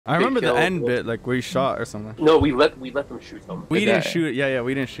I remember the end bit, like where he shot or something. No, we let them shoot him. We didn't shoot it. Yeah,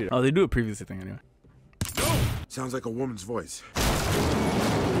 we didn't shoot it. Oh, they do a previously thing anyway. Sounds like a woman's voice.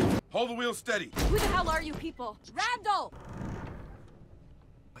 Hold the wheel steady. Who the hell are you people? Randall!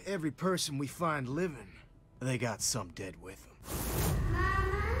 Every person we find living, they got some dead with them.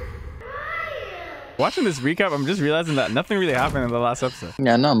 Watching this recap, I'm just realizing that nothing really happened in the last episode.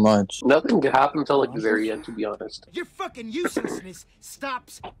 Yeah, not much. Nothing happened until like the very end, to be honest. Your fucking uselessness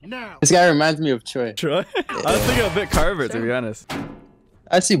stops now. This guy reminds me of Troy. Troy? I was thinking a bit Carver, to be honest.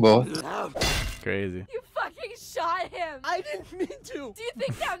 I see both. Crazy. You fucking shot him! I didn't mean to. Do you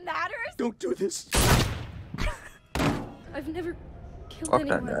think that matters? Don't do this. I've never killed Fuck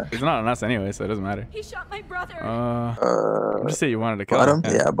that anyone. guy. He's not on us anyway, so it doesn't matter. He shot my brother. Just say you wanted to kill Bought him.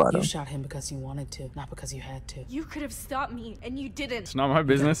 him? Yeah, I bought You him. shot him because you wanted to, not because you had to. You could have stopped me, and you didn't. It's not my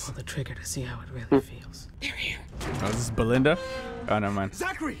business. Pull the trigger to see how it really feels. They're here. Oh, is this Belinda? Oh, never mind.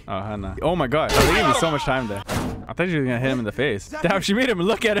 Zachary! Oh, Hannah. Oh my god. Oh, they gave me so much time there. I thought she was gonna hit him in the face. Damn, she made him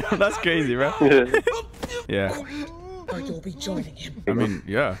look at him. That's crazy, bro. Yeah. Or you'll be joining him. I mean,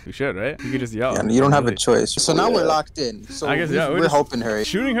 yeah, you should, right? You could just yell. Yeah, you don't have a choice. So now we're locked in. So I guess, yeah, we're just helping her.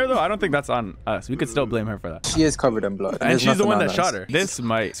 Shooting her, though, I don't think that's on us. We could still blame her for that. She is covered in blood. And There's she's the nothing one on that us. shot her. This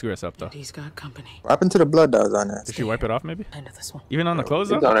might screw us up, though. He's got company. What happened to the blood that was on it? Did she wipe it off, maybe? End of this one. Even on the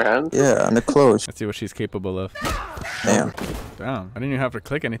clothes, It's though? on her hand. Yeah, on the clothes. Let's see what she's capable of. Damn. Damn. I didn't even have to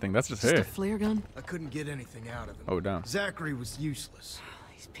click anything. That's just Just a her. flare gun? I couldn't get anything out of him. Oh, damn. Zachary was useless.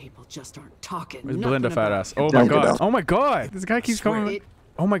 These people just aren't talking. Where's Nothing Belinda, fat about ass? it. Oh, my Down, get god. down. Oh, my god. This guy keeps Swear coming. it.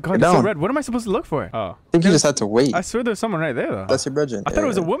 Oh, my god. Get It's so down. red. What am I supposed to look for? Oh. I think you just had to wait. I swear there's someone right there, though. That's your brethren. I thought it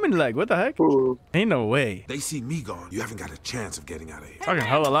was a woman leg. What the heck? Ain't no way. They see me gone. You haven't got a chance of getting out of here. Talking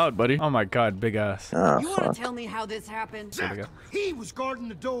hella loud, buddy. Oh, my god. Big ass. Oh, You want fuck. to tell me how this happened? Zachary, he was guarding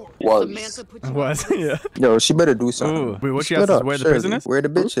the door. Samantha put you Was? on Yeah. Yo, she better do something. Ooh. Wait, what she Split asks is up, where the surely. prison is? Where the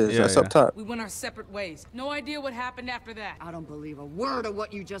bitch is. Yeah, That's yeah. up top. We went our separate ways. No idea what happened after that. I don't believe a word of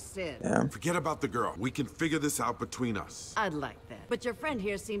what you just said. Yeah. Forget about the girl. We can figure this out between us. I'd like that. But your friend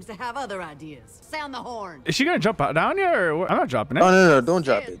here seems to have other ideas. Sound the horn. Is she gonna jump out down here or what? I'm not dropping it. Oh, no, don't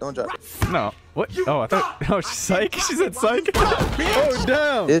drop it. Don't drop it. No. What? Oh, I thought. Oh, she's psych. She said psych. Oh,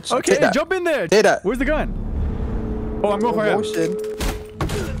 damn. Bitch, Okay, take that. jump in there. Take that. Where's the gun? Oh, I'm going for Motion.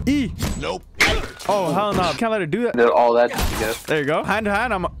 it. E. Nope. Oh, hell no. Can't let her do that. Did all that together. There you go. Hand to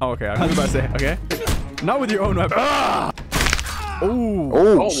hand. I'm. Oh, okay. I was about to say. Okay. Not with your own weapon. Ah! Ooh.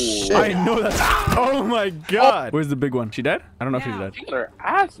 Oh, Oh, shit. I know that's. Oh my god. Where's the big one? She dead? I don't know if she's dead. She got her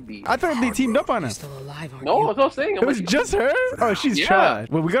ass beat. I thought they teamed up on her. Still alive, aren't No, you? that's what I was saying. It was just her? Oh, she's Yeah. trash.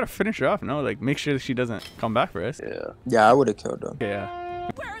 Well, we gotta finish her off, no? Like, make sure that she doesn't come back for us. Yeah. Yeah, I would have killed him. Okay, yeah.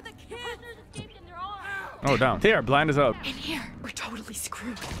 Where are the kids? Escaped in their arms. Oh, down. They are blind as hell. In here, we're totally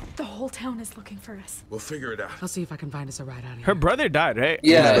screwed. The whole town is looking for us. We'll figure it out. I'll see if I can find us a ride out of here. Her brother died, right?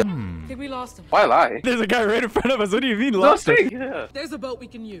 Yeah. I think we lost him. Why lie? There's a guy right in front of us. What do you mean, No, lost her? yeah. There's a boat we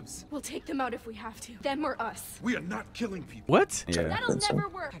can use. We'll take them out if we have to. Them or us. We are not killing people. What? Yeah. That'll never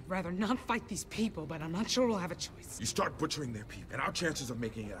work. I'd rather not fight these people, but I'm not sure we'll have a choice. You start butchering their people, and our chances of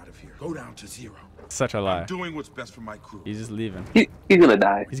making it out of here go down to 0. Such a lie. Doing what's best for my crew. He's just leaving. He's gonna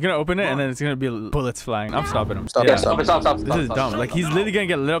die. He's gonna open it and then it's gonna be bullets flying. I'm stopping him. Stop Yeah. it, stop it. Stop. This is dumb. Like, he's literally gonna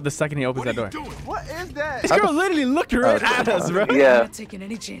get lit up the second he opens What that are you door. doing? What is that? This girl literally looked right at us, bro. I'm Yeah. not taking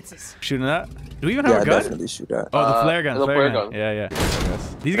any chances. Shooting that? Do we even Yeah, have a gun? definitely shoot that. Oh, the flare gun. the Flare flare gun. gun. Yeah, yeah.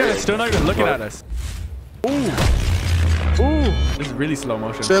 Yes. These guys are still not even looking at us. Ooh. Ooh. This is really slow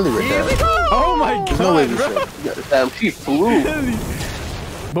motion. Surely we're dead. Oh my There's no way god, we bro. should. Damn, she flew.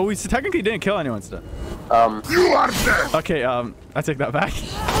 But we technically didn't kill anyone still. You are dead! Okay, I take that back.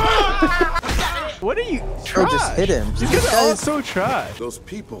 What are you? Bro, Trash. just hit him. These guys are all so trash. Those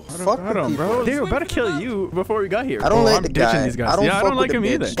people. Fuck I the don't, people. bro. They were about to kill you before we got here. I don't Oh, like I'm the ditching guy. these guys. I don't Yeah, I fuck don't with like the him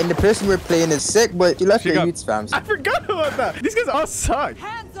bitch. either. And the person we're playing is sick, but you left She your got- youths, fam. I forgot about that. These guys all suck.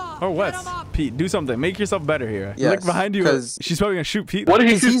 Hands off. Or Get what? 'em up. Pete, do something. Make yourself better here. Yes, Look behind you. 'cause- She's probably gonna shoot Pete. What did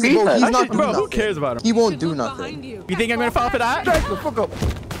he He's, shoot bro, Pete? he's at? not Actually, doing bro, nothing. who cares about him? He won't do Look nothing. behind you. You think I'm gonna fall for that? Strike the fuck up.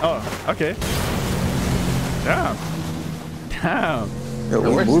 Oh, okay. Damn. Damn. Yo,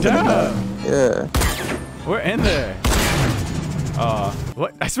 we're moving Damn. now. Yeah. We're in there.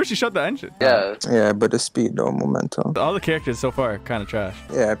 What? I swear she shut the engine. Yeah. Yeah, but the speed though, momentum. All the characters so far are kind of trash.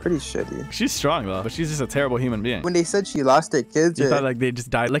 Yeah, pretty shitty. She's strong though, but she's just a terrible human being. When they said she lost her kids, You thought like they just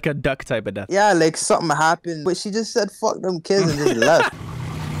died, like a duck type of death. yeah, like something happened, but she just said fuck them kids and just left.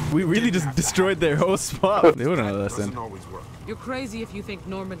 We really just destroyed their whole spot. They wouldn't have listened. Doesn't always work. You're crazy if you think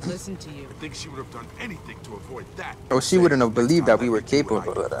Norman listened to you. I think she would have done anything to avoid that. Or she wouldn't have believed that we were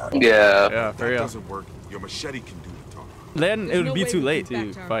capable of that. Yeah. Yeah, for That real. doesn't work. Your machete can do the talking. then it would no be way too we late can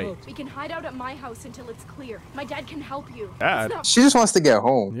to back our fight. boat. We can hide out at my house until it's clear. My dad can help you. Dad? She just wants to get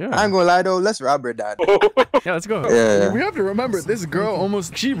home. Yeah. I ain't gonna lie though. Let's rob her dad. Yeah, let's go. Yeah. We have to remember, this girl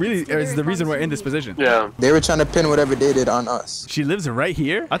almost, she really is the reason we're in this position. Yeah. They were trying to pin whatever they did on us. She lives right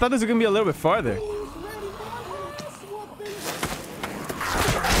here? I thought this was gonna be a little bit farther.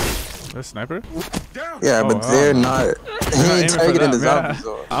 The sniper? Yeah, but they're not. He ain't targeting the zombies.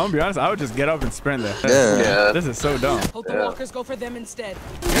 Though. I'm gonna be honest, I would just get up and sprint there. Yeah. Yeah. This is so dumb. Hope the walkers go for them instead.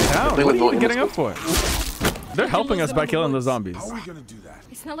 Get down. What are you even getting up for? They're helping us by killing the zombies. How are we gonna do that?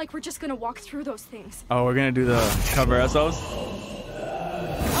 It's not like we're just gonna walk through those things. Oh, we're gonna do the cover ourselves?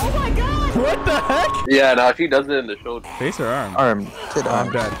 Oh my god! What the heck? Yeah, no, she does it in the show. Face or arm? Arm. Kid I'm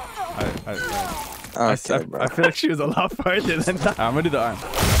arm. dead. I Okay, bro. feel like she was a lot farther than that. I'm gonna do the arm.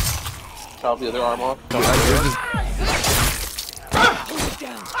 Chop the other arm off.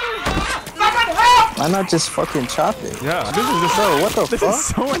 Why not just fucking chop it? Yeah, this is just so, What the this fuck? is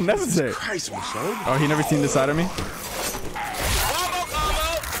so unnecessary. Christ, Michonne. Oh, he never seen this side of me?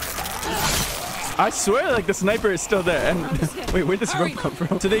 I swear, like, the sniper is still there. And wait, where'd this rope come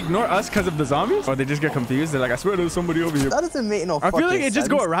from? So they ignore us because of the zombies? Or they just get confused? They're like, I swear there's somebody over here. That doesn't make no I fucking feel like it just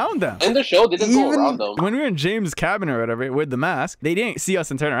go sense. around them. In the show, they didn't go Even- around them. When we were in James' cabin or whatever with the mask, they didn't see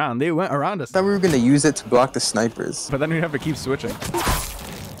us and turn around. They went around us. I thought we were gonna use it to block the snipers. But then we have to keep switching.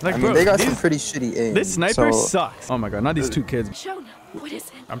 Like, I mean, bro, they got some these- pretty shitty aim. this sniper so sucks. Oh my god, not these two kids. Michonne, what is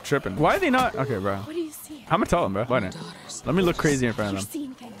it? I'm tripping. Why are they not? Okay, bro. What do you see? I'm gonna tell them, bro. Why not? Let me look crazy in front You're of them.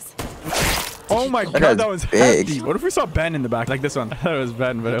 seeing things. Oh my god, guy's that was big. hefty. What if we saw Ben in the back? Like this one. I thought it was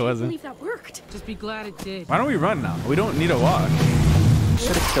Ben, but it I can't wasn't. believe that worked. Just be glad it did. Why don't we run now? We don't need a walk.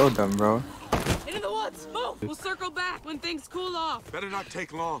 should have killed them, bro. Into the woods. Move. We'll circle back when things cool off. Better not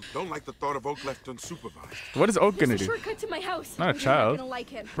take long. Don't like the thought of Oak left unsupervised. What is Oak gonna There's a do? shortcut to my house. Not a You're child. Not gonna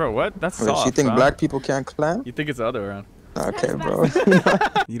like it. Bro, what? That's Wait, soft. you think fam. black people can't climb? You think it's the other way around. Okay, bro.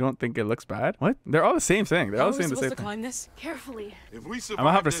 You don't think it looks bad? What? They're all the same thing. They're all Are we saying the supposed same to thing. climb this? Carefully. If we I'm survive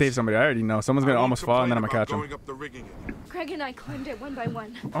gonna have to this, save somebody. I already know. Someone's gonna I won't almost fall and then I'm gonna complain catch about them. going up the rigging again. Greg and I climbed it one by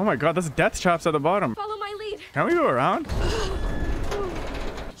one. Oh my god, that's death chops at the bottom. Follow my lead. Can we go around?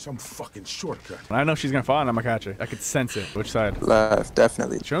 Some fucking shortcut. I know she's gonna fall and I'm gonna catch her. I could sense it. Which side? Left,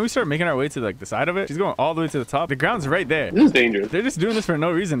 definitely. Shouldn't we start making our way to like the side of it? She's going all the way to the top. The ground's right there. This is dangerous. They're just doing this for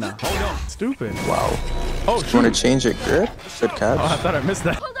no reason now. Stupid. Wow. Oh, Want shoot. to change it? Good. Good Oh, I catch. thought I missed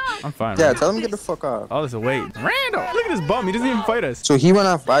that. Hold on. I'm fine. Yeah, man. tell him to get the fuck off. All this weight. Randall, look at this bum. He doesn't even fight us. So he went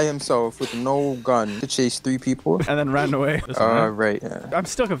off by himself with no gun to chase 3 people. And then ran away. This one, huh? Right. Yeah. I'm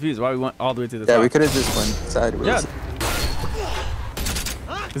still confused why we went all the way to the Yeah, top. we could have just went sideways. Yeah.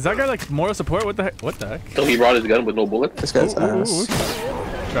 Is that guy like moral support? What the heck? What the heck? So he brought his gun with no bullet. This guy's Ooh, ooh, ass.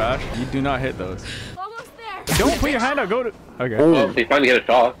 ooh. Trash. You do not hit those. Almost there. Don't put your hand out. Go to. Okay. Oh, they finally hit a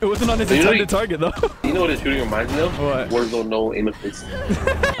shot. It wasn't on his So you know intended target though. You know what his shooting reminds me of? What? Warzone no aim assist.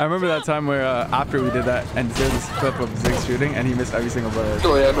 I remember that time where after we did that and there's this clip of Zig shooting and he missed every single bullet.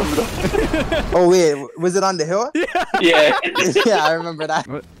 Oh yeah, I remember that. Oh wait, was it on the hill? Yeah. Yeah, I remember that.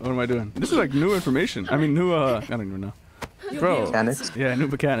 What am I doing? This is like new information. I mean, new, I don't even know. Bro. Mechanics. Yeah, new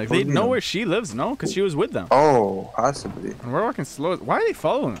mechanics. What They do you know know? where she lives, no? Because she was with them. Oh, possibly. And we're walking slow. Why are they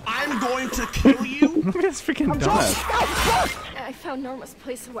following? I'm going to kill you. Look at this freaking dumbass. I found Norma's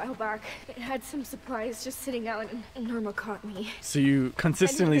place a while back. It had some supplies just sitting out, and Norma caught me. So you I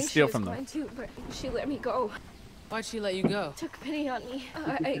consistently didn't think steal she from was them. going to, but she let me go. Why'd she let you go? Took pity on me.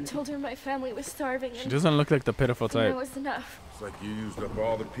 I told her my family was starving, She and doesn't look like the pitiful that type. was enough. It's like you used up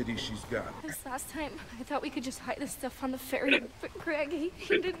all the pity she's got. This last time, I thought we could just hide this stuff on the ferry, but Greg, he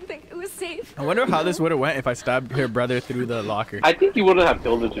didn't think it was safe. I wonder how this would have went if I stabbed her brother through the locker. I think he wouldn't have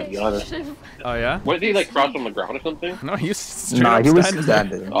killed him, to be I honest. should've- Oh yeah? What, did he like crouch on the ground or something? No, he was straight Nah, up he was standing there.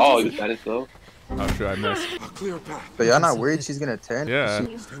 standing. Oh, he was standing still. Oh sure, I missed. A clear path. But y'all not worried she's gonna turn? Yeah.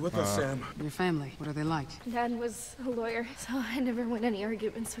 Stay with us, Sam. Your family, what are they like? Dad was a lawyer, so I never won any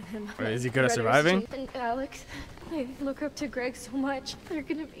arguments with him. Wait, is he good at Brothers, surviving? Jake and Alex, I look up to Greg so much. They're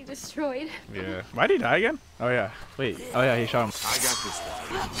gonna be destroyed. Yeah. Why did he die again? Oh yeah. Wait. Oh yeah, he shot him. I got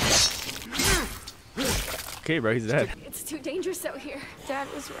this guy. Okay, bro, he's dead. It's too dangerous out here. Dad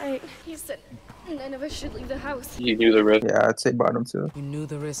was right. He said none of us should leave the house. He knew the risk. Yeah, I'd say bottom 2. You knew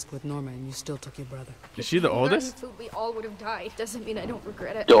the risk with Norma and you still took your brother. Is she the oldest? Food, we all would have died. Doesn't mean I don't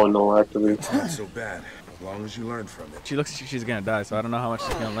regret it. Don't know actually. It's not so bad, as long as you learn from it. She looks like she's gonna die, so I don't know how much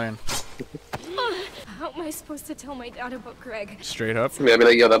she's gonna learn. How am I supposed to tell my dad about Greg? Straight up. Yeah, I'd be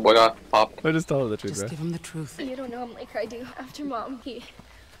like, yeah, that boy got popped. I just tell her the truth, Just bro. give him the truth. You don't know him like I do. After Mom, he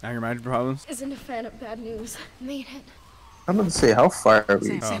Anger management problems. isn't a fan of bad news. Made it. I'm gonna say, how far are we?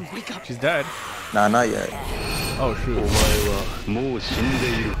 Sam, Sam, wake up. She's dead. Nah, not yet. Oh shoot.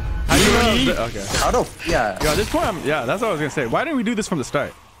 How do you know? Okay. How the yeah. Yo, at this point, yeah, that's what I was gonna say. Why didn't we do this from the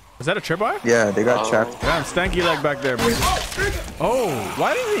start? Was that a tripwire? Yeah, they got trapped. Damn, stanky leg back there, bro. Oh,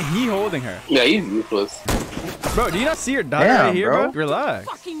 why isn't he holding her? Yeah, he's useless. Bro, do you not see her daughter Damn, right here, bro? bro? Relax.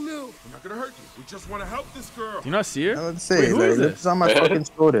 Fucking move. We're not gonna hurt you. We just want to help this girl. Do you not see her? Let's see. Wait, who is This this? is on my fucking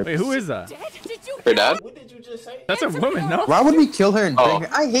shoulder. Wait, who is that? Dad, did you Her dad? That's a woman, no? Why would we kill her and bring Oh. her?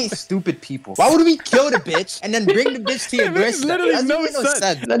 I hate stupid people. Why would we kill the bitch and then bring the bitch to your It makes doorstep? literally That no doesn't make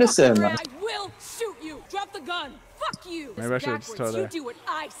sense. Let us in, man. I will shoot you. Drop the gun. Fuck you. Maybe I should have just told You her. do what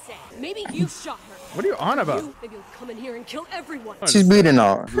I say. Maybe you shot her. What are you on about? Maybe you'll come in here and kill everyone. She's bleeding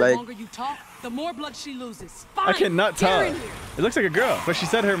out. The Like, longer you talk, the more blood she loses. I Fine. cannot Get tell. her in here. It looks like a girl, but she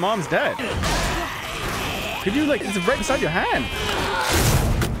said her mom's dead. Could you, like, it's right beside your hand.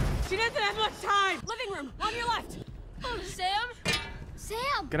 She doesn't have much time. Living room, on your left. Oh, Sam?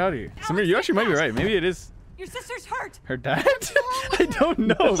 Sam! Get out of here. Samir, you actually might be right. Maybe it is Your sister's hurt. her dad? I don't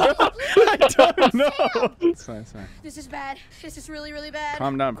know, bro. I don't know. It's fine, it's fine. This is bad. This is really, really bad.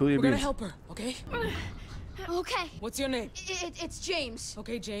 Calm down, cool your We're gonna beans. help her, okay? Okay. What's your name? It's James.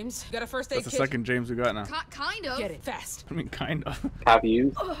 Okay, James. You got a first aid That's the kit? second James we got now. Kind of. Get it fast. I mean, kind of. Have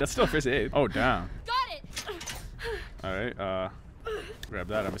you? That's still first aid. Oh, damn. Got it. All right, grab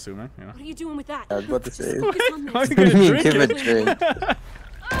that, I'm assuming, you know. What are you doing with that? I was about to say. Focus on How are this. you gonna drink Give it? it drink.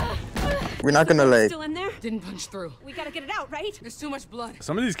 We're not gonna like. Still in there? Didn't punch through. We gotta get it out, right? There's too much blood.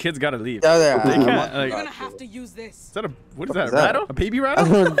 Some of these kids gotta leave. Yeah, yeah. They can't, You're like, gonna have to use this. is that a, what is that, is that? rattle? A baby A rattle?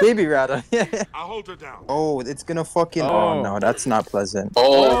 little baby rattle. Yeah. I'll hold her down. Oh, it's gonna fucking. Oh. Oh no, that's not pleasant.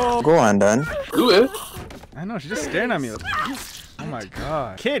 Oh, Go on, then. do it. I know, she's just staring at me. Like, oh my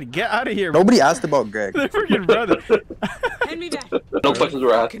god. Kid, get out of here. Nobody asked about Greg. They're freaking brother. Hand me that. No questions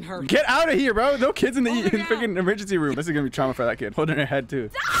were asked. Can hurt. Get out of here, bro. No kids in the Hold her down. freaking emergency room. This is gonna be trauma for that kid. Holding her head too.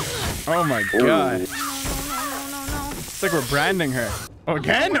 Oh my god. It's like we're branding her. Oh,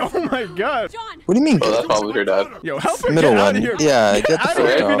 again? Oh my god. John! What do you mean? Oh, that's probably her dad. Yo, help her Middle get out one. of here. Yeah, get the out of fuck here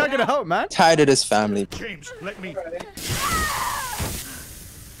if you're out. not gonna help, man. Tired of this family. James, let me.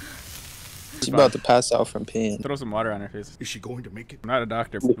 She's about to pass out from pain. Throw some water on her face. Is she going to make it? I'm not a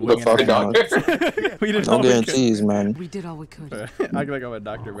doctor. The Wing it. fucking doctor. We didn't No know we could. guarantees, man. We did all we could. Act like I'm a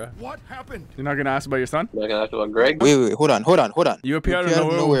doctor, bro. What happened? You're not gonna ask about your son? Not gonna ask about Greg. Wait, hold on. You appear out of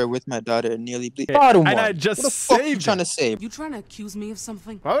Appeared nowhere. with my daughter and nearly bleed. Okay, Bottom and one. I just what the fuck you saved trying it. to say? You trying to accuse me of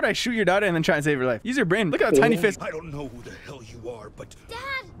something? Why would I shoot your daughter and then try and save her life? Use your brain. Look at how tiny fist. I don't know who the hell you are, but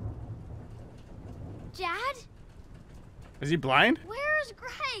Dad? Dad? Is he blind? Where's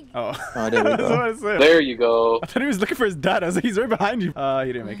Greg? Oh. Oh, there we That's go. what I said. There you go. I thought he was looking for his dad. I was like, he's right behind you.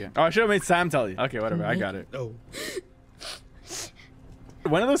 He didn't make it. Oh, I should have made Sam tell you. Okay, whatever. I got it. no.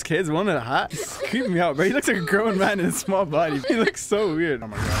 One of those kids, one in a hat, he's creeping me out, bro. He looks like a grown man in a small body. He looks so weird. Oh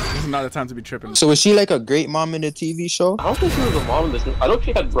my god. This is not the time to be tripping. So was she like a great mom in the TV show? I don't think she was a mom in this. I don't think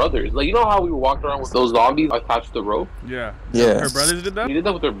she had brothers. Like, you know how we were walking around with those zombies attached to the rope? Yeah. Yeah. Her brothers did that? She did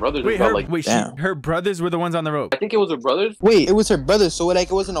that with her brothers. Wait, as well, her, like, wait, damn. her brothers were the ones on the rope. I think it was her brothers. Wait, it was her brother, so like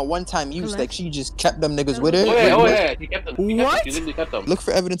it wasn't a one-time use. Like she just kept them niggas with her. Oh yeah, oh yeah. She kept them. She kept them. What? She literally kept them. Look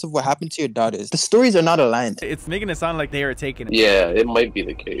for evidence of what happened to your daughters. The stories are not aligned. It's making it sound like they are taking it. Yeah, it might be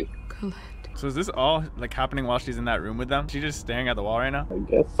the case. So is this all like happening while she's in that room with them? She's just staring at the wall right now? I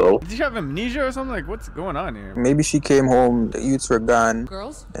guess so. Did she have amnesia or something? Like, what's going on here? Maybe she came home, the youths were gone,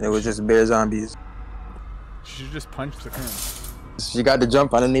 Girls? and it was just bare zombies. She should just punch the crane. She got to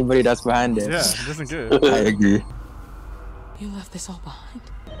jump on anybody that's behind it. Yeah, it doesn't good. I agree. You left this all behind?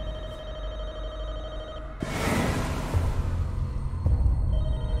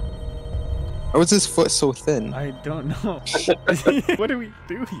 Why was his foot so thin? I don't know. What do we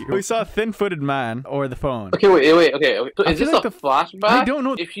do here? We saw a thin-footed man or the phone. Okay, wait. Okay. So I is feel this like a flashback? I don't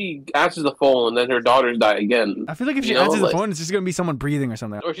know. If she answers the phone and then her daughters die again. I feel like if she You know, answers the like- phone, it's just gonna be someone breathing or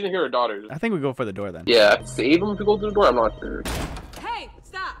something. Or she didn't hear her daughters. I think we go for the door then. Yeah, save them to go through the door. I'm not sure. Hey,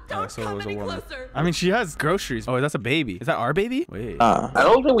 stop! Oh, Don't so it come was a any woman. closer. I mean, she has groceries. Oh, that's a baby. Is that our baby? Wait. I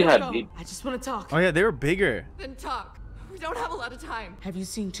don't think we had. Go. I just want to talk. Oh yeah, they were bigger. Then talk. We don't have a lot of time. Have you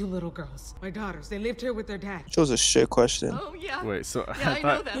seen two little girls? My daughters. They lived here with their dad. Chose a shit question. Oh yeah. Wait, so Yeah, I I know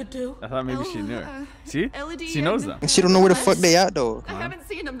thought them. You do? I thought maybe she knew her. See? LED She knows them. And she don't know where the fuck they at though. I haven't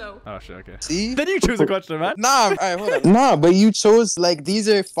seen them though. Oh shit, okay. See? Then you choose a question, man. Nah, alright, hold on. Nah, but you chose like these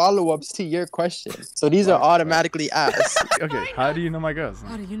are follow-ups to your questions. So these are automatically asked. Okay, how do you know my girls?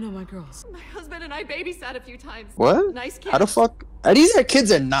 How do you know my girls? My husband and I babysat a few times. What? Nice kids. How the fuck? Are these our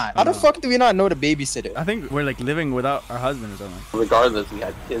kids or not? How the fuck do we not know the babysitter? I think we're like living without our husband or something. Regardless, we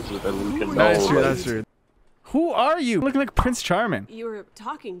had kids with them. We should know. That's true, like- that's true. Who are you? Looking like Prince Charming. You were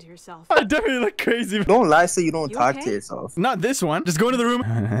talking to yourself. I definitely look crazy. Don't lie so you don't You talk okay? to yourself. Not this one. Just go into the room.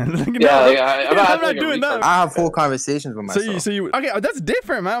 Yeah, I'm not doing that. I have full conversations with myself. So you, okay, that's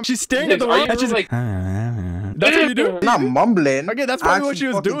different, man. She's staring at the Are wall you and she's like- that's what you do? I'm not mumbling. Okay, that's probably what Actually she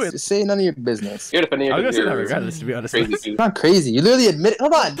was fucking doing. Say none of your business. You're defending I was gonna say that your regardless, to be honest. crazy It's dude. not crazy. You literally admitted.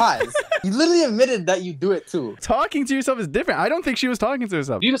 Hold on, pause. You literally admitted that you do it too. Talking to yourself is different. I don't think she was talking to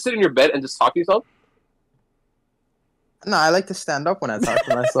herself. Do you just sit in your bed and just talk to yourself? No, I like to stand up when I talk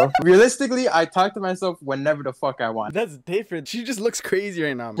to myself. Realistically, I talk to myself whenever the fuck I want. That's different. She just looks crazy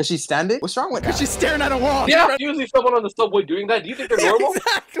right now. Cause she's standing. What's wrong with that? She's staring at a wall. Yeah, usually someone on the subway doing that. Do you think they're normal?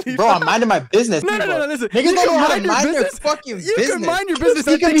 Exactly. Bro, I'm minding my business. No, people. listen. Niggas You don't can know how to mind your mind their business. fucking You business. can mind your business.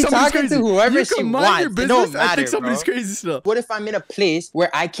 She I can think be somebody's talking crazy. to whoever You she can mind wants. your It business. don't I matter, think somebody's bro. crazy still. What if I'm in a place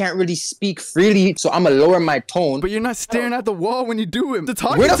where I can't really speak freely, so I'm gonna lower my tone? But you're not staring at the wall when you do it.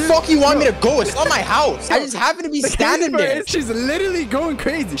 Where the fuck you want me to go? It's not my house. I just happen to be standing there. She's literally going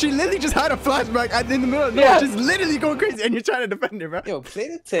crazy. She literally just had a flashback in the middle of Yeah. nowhere. She's literally going crazy, and you're trying to defend her, bro. Yo, play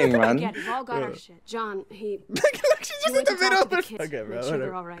the thing, man. Again, we've all got our shit. John, he Look, she's just in went the to middle talk of to the it. kids. Okay, bro. Make sure Whatever.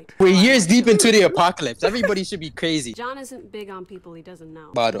 they're all right. We're years deep into the apocalypse. Everybody should be crazy. John isn't big on people he doesn't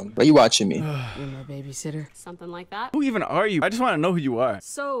know. Bottom. But you watching me? You're my babysitter. Something like that. Who even are you? I just want to know who you are.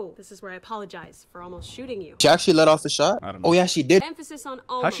 So, this is where I apologize for almost shooting you. She actually let off the shot? I don't know. Oh yeah, she did. Emphasis on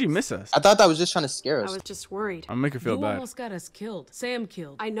almost. How'd she miss us? I thought that was just trying to scare I us. was just worried. I'm gonna make her feel You bad. almost got us killed. Sam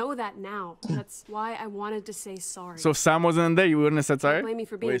killed. I know that now. That's why I wanted to say sorry. So if Sam wasn't in there, you wouldn't have said sorry? Don't blame me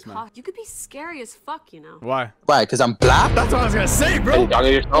for being Waste, man. caught. You could be scary as fuck, you know. Why? Why? Because I'm black? That's what I was gonna say, bro. And talking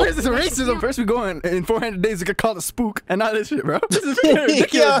to yourself? What is this racism? First we go in 400 days, we get called a spook, and now this shit, bro. This is freaking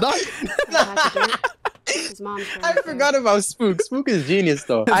ridiculous, Yeah. dog. I had to do it. His mom's I right there. forgot about Spook. Spook is genius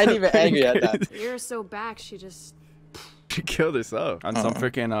though. I ain't even angry at that. Years so back, she just She killed herself on some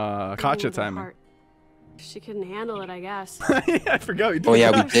freaking Kacha with her timing. heart. She couldn't handle it, I guess. I forgot we did Oh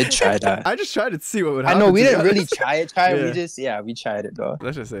yeah, we that. did try that. I just tried to see what would I happen. know we to didn't you. really try it. Yeah. We tried it though.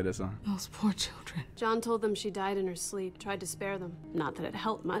 Let's just say this one. Those poor children. John told them she died in her sleep, tried to spare them. Not that it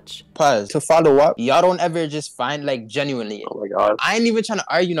helped much. Pause. To follow up, y'all don't ever just find like genuinely. Oh my god. I ain't even trying to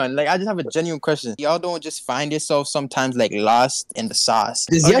argue nothing. Like I just have a genuine question. Y'all don't just find yourself sometimes like lost in the sauce.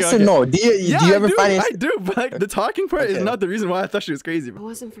 Is Okay, yes okay. or no? Do you I ever do, find I yourself? do, but like, the talking part is Okay. not the reason why I thought she was crazy. If it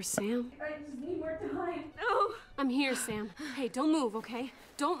wasn't for Sam. I just need more time. No. I'm here, Sam. Hey, don't move, okay?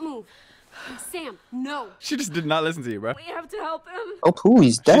 Don't move. Hey, Sam, no. She just did not listen to you, bro. We have to help him. Oh, pooh,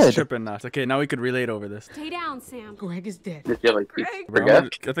 he's She's dead. tripping now. It's okay, now we could relate over this. Stay down, Sam. Greg is dead. Did you have like peace? Bro,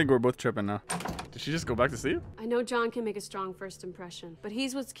 Forget? I think we're both tripping now. Did she just go back to sleep? I know John can make a strong first impression, but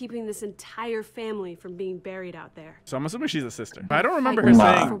he's what's keeping this entire family from being buried out there. So I'm assuming she's a sister. But I don't remember her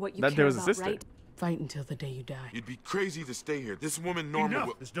Fight saying for what you that care there was a about, sister. right? Fight until the day you die. You'd be crazy to stay here. This woman normal.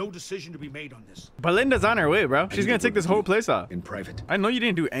 Enough. There's no decision to be made on this. Belinda's on her way, bro. She's gonna take this whole place off. In private. I know you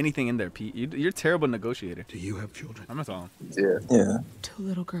didn't do anything in there, Pete. You're a terrible negotiator. Do you have children? I'm not telling. Yeah. Yeah. 2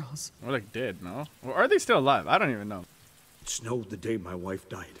 little girls. We're like dead, no? Or are they still alive? I don't even know. It snowed the day my wife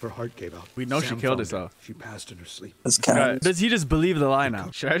died. Her heart gave out. We know she Sam killed found herself. her. She passed in her sleep. That's kind of. Does he just believe the lie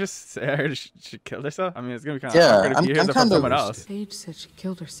now? Should I just say I heard she killed herself? I mean, it's gonna be kind of Yeah, awkward if I'm he hears it from kinda- someone else. Paige said she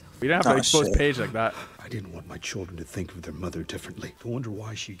killed herself. We didn't have to Oh, expose shit. Paige like that. I didn't want my children to think of their mother differently. To wonder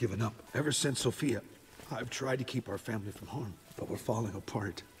why she'd given up. Ever since Sophia, I've tried to keep our family from harm, but we're falling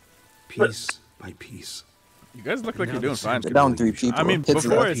apart. Piece by piece. You guys look like Now you're doing that fine. Sam They're down can 3 believe people. I mean, Kids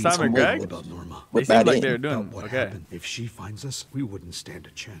before left. it's Sam and What Greg, about Norma? they With seemed bad like aim. they were About doing what okay. happened. If she finds us, we wouldn't stand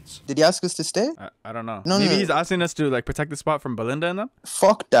a chance. Did he ask us to stay? I don't know. No, Maybe no. he's asking us to like protect the spot from Belinda and them.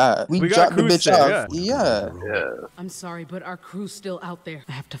 Fuck that. We, We got dropped the crews bitch there, off. Yeah. Yeah. I'm sorry, but our crew's still out there.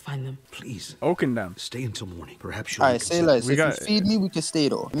 I have to find them. Please, Oaken them. stay until morning. Perhaps you'll Alright, say reconsider. less. We If got- you feed me, we can stay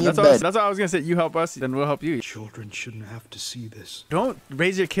though. Me That's in all, bed. that's all I was gonna say. You help us, then we'll help you. Children shouldn't have to see this. Don't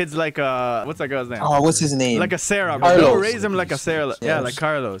raise your kids like what's that girl's name? Oh, what's his name? Like a Sarah, bro. Carlos. Don't raise him like a Sarah. Yeah, Yes. like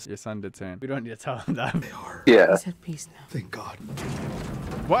Carlos. Your son did turn. We don't need to tell him that. They are. Yeah. He's at peace now. Thank God.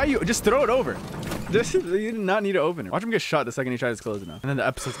 Why are you? Just throw it over. Just, you do not need to open it. Watch him get shot the second he tries to close it now. And then the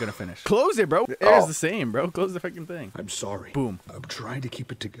episode's gonna finish. Close it, bro. The air's the same, bro. Close the fucking thing. I'm sorry. Boom. I'm trying to keep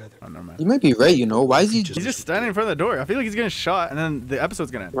it together. Oh, no, man. You might be right, you know. Why is he He's just standing in front of the door. I feel like he's getting shot, and then the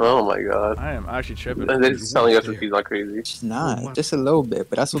episode's gonna end. Oh my god. I am actually tripping. And then he's telling us that he's not crazy. It's not. Just a little bit,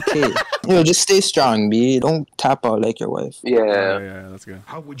 but that's okay. You know, just stay strong, B. Don't tap out like your wife. Oh, Yeah. yeah, that's good.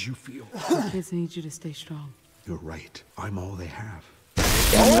 How would you feel? The kids need you to stay strong. You're right. I'm all they have.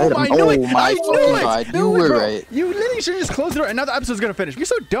 Damn right. I knew it. Oh my I knew fucking it. god. Knew You it, were bro. right. You literally should just close the door. Another episode's gonna finish. You're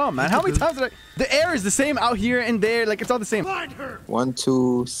so dumb, man. How many times did I? The air is the same out here and there. Like it's all the same. 1,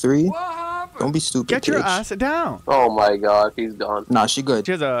 2, 3. Don't be stupid. Get your Paige. ass down. Oh my god, he's gone. Nah, she good.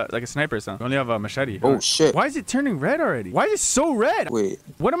 She has a like a sniper son. We only have a machete. Oh shit. Why is it turning red already? Why is it so red? Wait.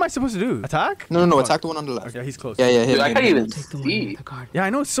 What am I supposed to do? Attack? No. Attack the one on the left. Yeah, he's close. Yeah. Dude, I Him. can't even see. Yeah, I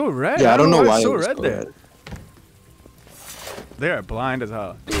know it's so red. Yeah, I don't know why it's so it was red so there. red. They are blind as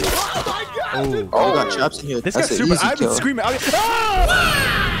hell. Oh, got traps in here. This That's guy's an super. easy I've been kill. screaming. Oh,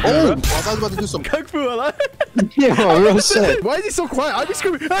 I was about to do some. Kung Fu alive. Yeah, real shit. Why is he so quiet? I've been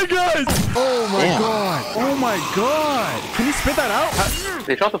screaming. Hey guys! Oh my god! Oh my god! Can you spit that out?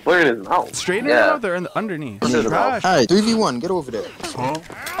 They shot the flare in his mouth. Straight in the mouth or in the underneath? Under the Trash. Alright, 3v1, get over there.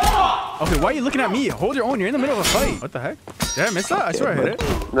 Okay, why are you looking at me? Hold your own. You're in the middle of a fight. What the heck? Did I miss that? I swear I hit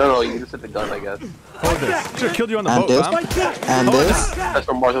it. No, you just hit the gun, I guess. Hold this. Should have killed you on the And boat, this. fam. And this. That's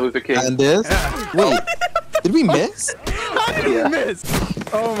from Martin Luther King. And this. Wait, did we miss? How did we miss?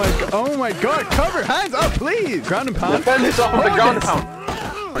 Oh my god! Oh my god! Cover! Hands up, please! Ground and pound. Defend yourself with the ground and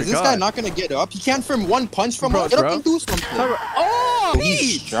pound. Is this guy not gonna get up? He can't from one punch from us. Get up and do something. Oh, He's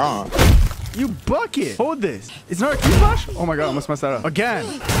Pete! strong. You bucket! Hold this. It's not a key flash? Oh my god, I almost messed that up. Again.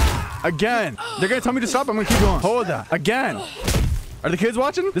 Again. They're gonna tell me to stop. I'm gonna keep going. Hold that. Again. Are the kids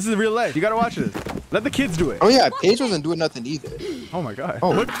watching? This is real life. You gotta watch this. Let the kids do it. Oh yeah, Paige wasn't doing nothing either. Oh my god.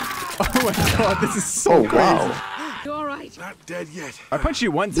 Oh. Look. Oh my god, this is so Oh crazy. wow. You all right? Not dead yet. I punched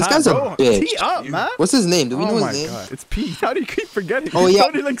you one time. This guy's a bro. bitch. Tee up, man. What's his name? Do we Oh know my his name? god. It's Pete. How do you keep forgetting? Oh You yeah,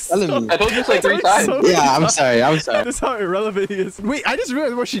 sounded like telling so- me. I told you this like 3 Like times. so- Yeah, I'm sorry. I'm sorry. That's how irrelevant he is. Wait, I just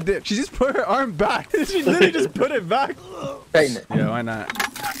realized what she did. She just put her arm back. She literally just put it back. Tighten it. Yeah, why not?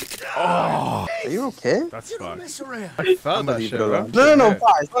 Oh, Are you okay? that's fucked. Mess around. I felt that leave shit, it bro. alone. No,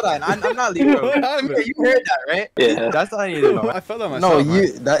 pause. Hold on. I'm not leaving. You heard that, right? Yeah. That's all I need to know. I felt that No, myself.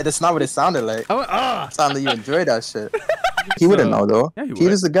 man. that's not what it sounded like. I went, ah. It sounded like you enjoyed that shit. He wouldn't know though. Yeah, he He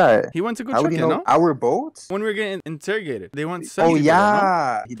would. was the guy. He went to go How would check he in, know no? our boat? When we were getting interrogated, they went. Oh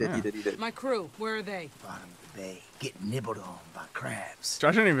yeah, he did. My crew, where are they? Bottom of the bay, getting nibbled on by crabs.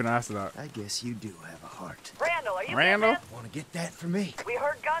 I shouldn't even ask that. I guess you do have a heart. Randall, are you Randall? Want to get that for me? We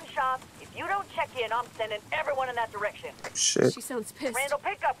heard gunshots. If you don't check in, I'm sending everyone in that direction. Shit. She sounds pissed. Randall,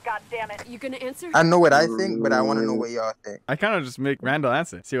 pick up, goddammit. You gonna answer? I know what I think, but I want to know what y'all think. I kind of just make Randall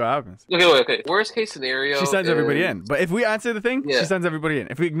answer. See what happens. Okay. Worst case scenario. She sends everybody is- in. But if we answer the thing, Yeah. she sends everybody in.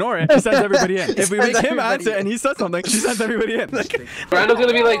 If we ignore it, she sends everybody in. If we make him everybody answer in. and he says something, she sends everybody in. Like, Randall's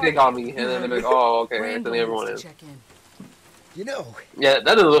gonna be like, they got me, and then they're like, oh, okay, and Randall then everyone needs is. to check in. You know, Yeah, that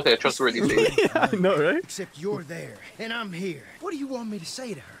doesn't look like a trustworthy face. yeah, I know, right? except you're there and I'm here. What do you want me to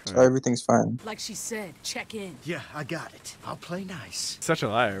say to her? So everything's fine. Like she said, check in. Yeah, I got it. I'll play nice. Such a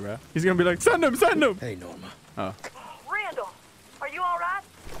liar, bro. He's gonna be like, send him, send him. Hey, Norma. Randall, are you all right?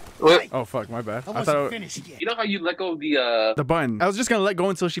 Wait, Oh fuck, my bad. I I wasn't thought finished yet. you know how you let go of the the button. I was just gonna let go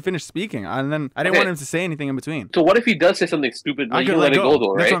until she finished speaking, and then I didn't Okay. want him to say anything in between. So what if he does say something stupid? I Like, could you let it go,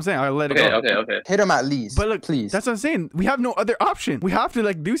 though, That's right? what I'm saying. I'll let it Okay, go. okay. Hit him at least. But look, please. that's what I'm saying. We have no other option. We have to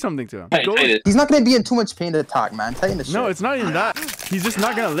like do something to him. Hey, Go- hey, He's not gonna be in too much pain to talk, man. Tighten the shit. no, it's not even that. He's just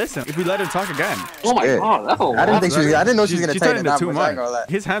not gonna listen if we let him talk again. oh my Shit. god, that's a lot. I didn't think she was. I didn't know she was gonna She's tighten it turning that too much. I ain't gonna lie.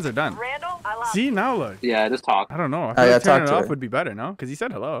 His hands are done. Randall, I love See now, look. Yeah, just talk. I don't know. I feel yeah, like turning talk it to off her. would be better, no? Because he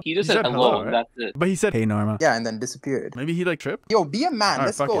said hello. He just said hello, right? that's it. But he said, "Hey, Norma." Yeah, and then disappeared. Maybe he like tripped. Yo, be a man. All right,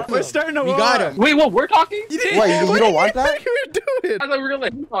 Let's fuck go. it. We're starting to We got him. Wait, what? We're talking? What, you don't want that? You do it. I thought we were gonna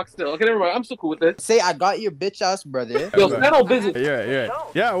let him talk still. Okay, never mind. I'm still cool with it. Say I got your bitch ass brother. Yo, Okay. settle business. Yeah.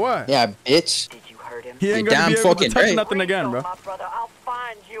 Yeah, what? Yeah, bitch. Did you hurt him? He ain't You're gonna damn be able to fucking touch right. nothing again, bro. My brother, I'll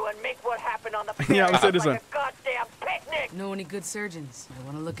find you and make what happened on the Yeah, I'm gonna say this like one. a goddamn picnic. Know any good surgeons? I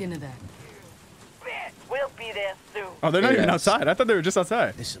want to look into that. Bitch, we'll be there soon. Oh, they're not even Yes. outside. I thought they were just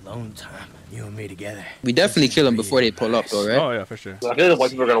outside. This alone time, you and me together. We definitely kill him before they pull up, though, right? Oh yeah, for sure. I feel like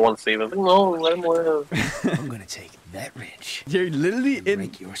white people are gonna want to save him. No, let him live. I'm gonna take that wrench You're literally and in.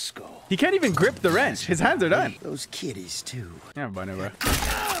 break your skull. He can't even grip the wrench. His hands are done. Those kitties too. Yeah, bunny, bro.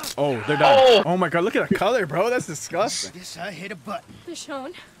 Oh, they're done. Oh. Oh my god, look at the color, bro. That's disgusting. Guess I hit a button.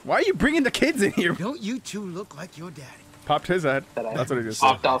 Michonne, Why are you bringing the kids in here? Don't you two look like your daddy? Popped his head. That's what he just said.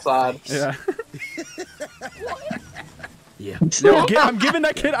 Popped outside. Yeah. Yeah. Yo, I'm giving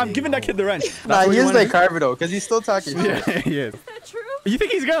that kid. I'm giving that kid the wrench. Nah, That's what he you is wanna like do? Carver though, because he's still talking shit. Yeah, he is. is that true? You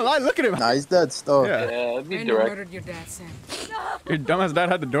think he's gonna lie? Look at him. Nah, he's dead still. Yeah. Yeah, be Randall direct. murdered your dad, Sam. Your dumbass dad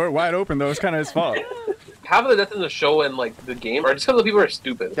had the door wide open though. It's kind of his fault. Half of the deaths in the show and like the game are just because the people are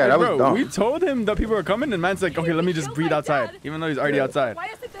stupid. Yeah, that was Bro, dumb. we told him that people are coming, and man's like, okay, let me just Killed breathe my outside, dad. even though he's already outside. Why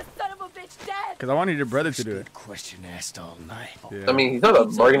isn't this son of a bitch dead? Because I wanted your brother to do it. Good question asked all night. Yeah. I mean, he's not a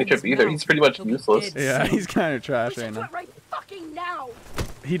bargaining chip either. He's pretty much useless. Yeah, he's kind of trash We right should do now. it right fucking now.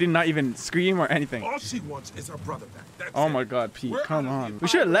 He did not even scream or anything. All she wants is her brother back. That's Oh it. my god, Pete, We're come out of on. here. We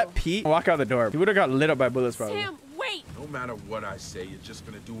should have let Pete walk out the door. He would have got lit up by bullets probably. Sam, wait. No matter what I say, you're just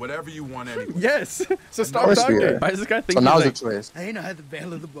gonna do whatever you want anyway. Yes. So stop course we talking. are. Why does this guy think So now's he's the like... choice. I ain't had the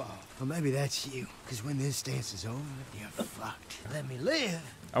bell of the ball. Well, maybe that's you. Because when this dance is over, you're fucked. Let me live.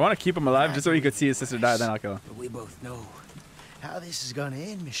 I want to keep him alive just so he could see his sister die, then I'll kill him. But we both know how this is gonna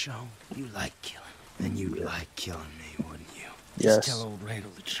end, Michonne. You like killing. And you'd like killing me, wouldn't you? Yes. Just tell old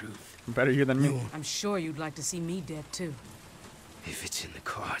Randall the truth. Better you than me. I'm sure you'd like to see me dead too. If it's in the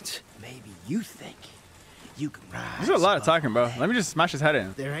cards, maybe you think you can rise. There's a lot of above talking, bro. all that. Let me just smash his head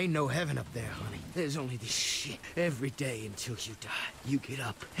in. There ain't no heaven up there, honey. There's only this shit every day until you die. You get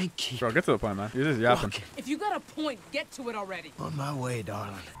up and keep Bro, get to the point, man. You're just yapping. walking. If you got a point, get to it already. On my way,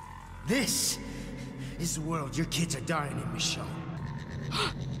 darling. This is the world your kids are dying in, Michonne.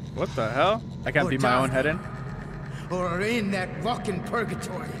 What the hell? I can't Or beat my own die. head in? Or are in that fucking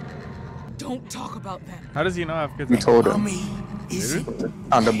purgatory. Don't talk about that. How does he know I have kids? We told him. Mommy, is it?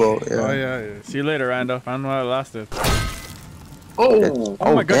 On the boat, yeah. Oh, yeah. See you later, Rando. Found why I lasted. Oh,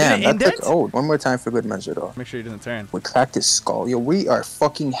 Oh my God, damn, did it that took, indent? one more time for good measure, though. Make sure he doesn't turn. We cracked his skull. Yo, we are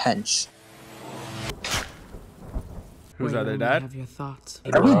fucking hench. Who's that, their I dad? have your thoughts.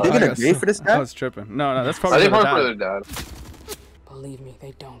 Are we digging I a guess grave so. for this I guy? was tripping. No, that's I probably think their hard for dad. their dad. Believe me,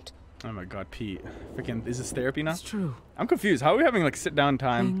 they don't. Oh my God, Pete. Freaking, is this therapy now? It's true. I'm confused. How are we having like sit down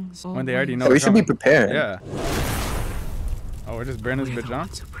time Things when they already know? Yeah, we we're should be coming? prepared. Yeah. Oh, we're just burning this We're bitch the down?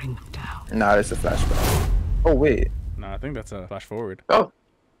 ones who bring them down. Nah, it's a flashback. Oh, wait. No, I think that's a flash forward. Oh,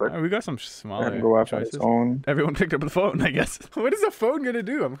 We got some Let smaller him go off on his choices. own. Everyone picked up the phone, I guess. What is the phone gonna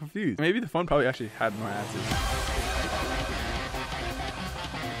do? I'm confused. Maybe the phone probably actually had more answers.